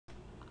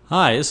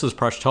Hi, this is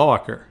Prush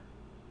Talwalker.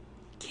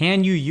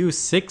 Can you use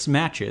 6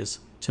 matches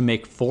to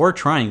make 4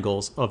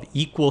 triangles of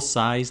equal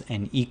size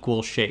and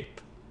equal shape?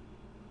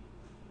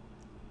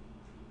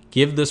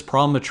 Give this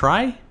problem a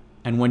try,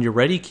 and when you're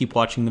ready, keep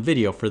watching the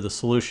video for the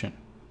solution.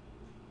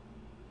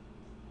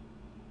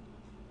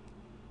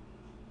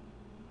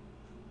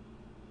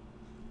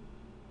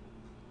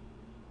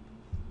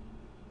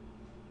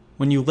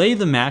 When you lay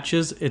the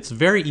matches, it's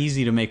very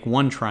easy to make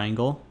one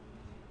triangle,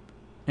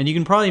 and you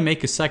can probably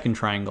make a second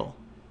triangle.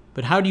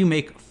 But how do you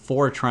make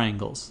 4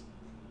 triangles?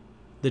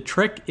 The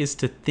trick is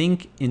to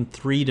think in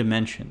 3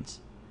 dimensions.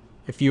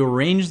 If you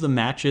arrange the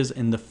matches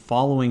in the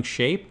following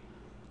shape,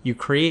 you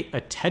create a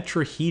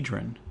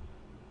tetrahedron.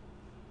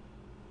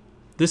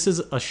 This is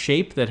a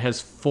shape that has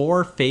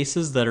 4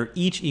 faces that are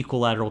each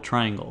equilateral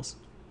triangles.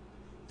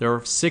 There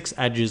are 6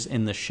 edges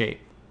in the shape.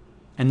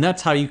 And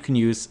that's how you can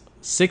use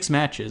 6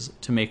 matches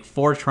to make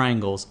 4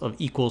 triangles of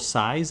equal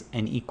size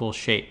and equal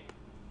shape.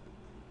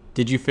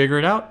 Did you figure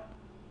it out?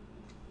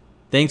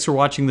 Thanks for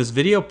watching this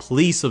video.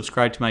 Please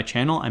subscribe to my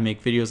channel. I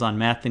make videos on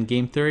math and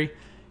game theory.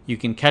 You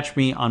can catch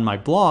me on my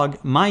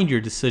blog, Mind Your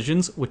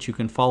Decisions, which you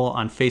can follow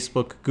on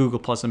Facebook, Google+,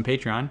 and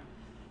Patreon.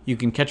 You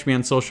can catch me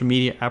on social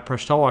media at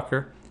Prush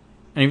Talwalker.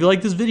 And if you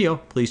like this video,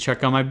 please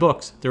check out my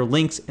books. There are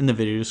links in the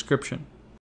video description.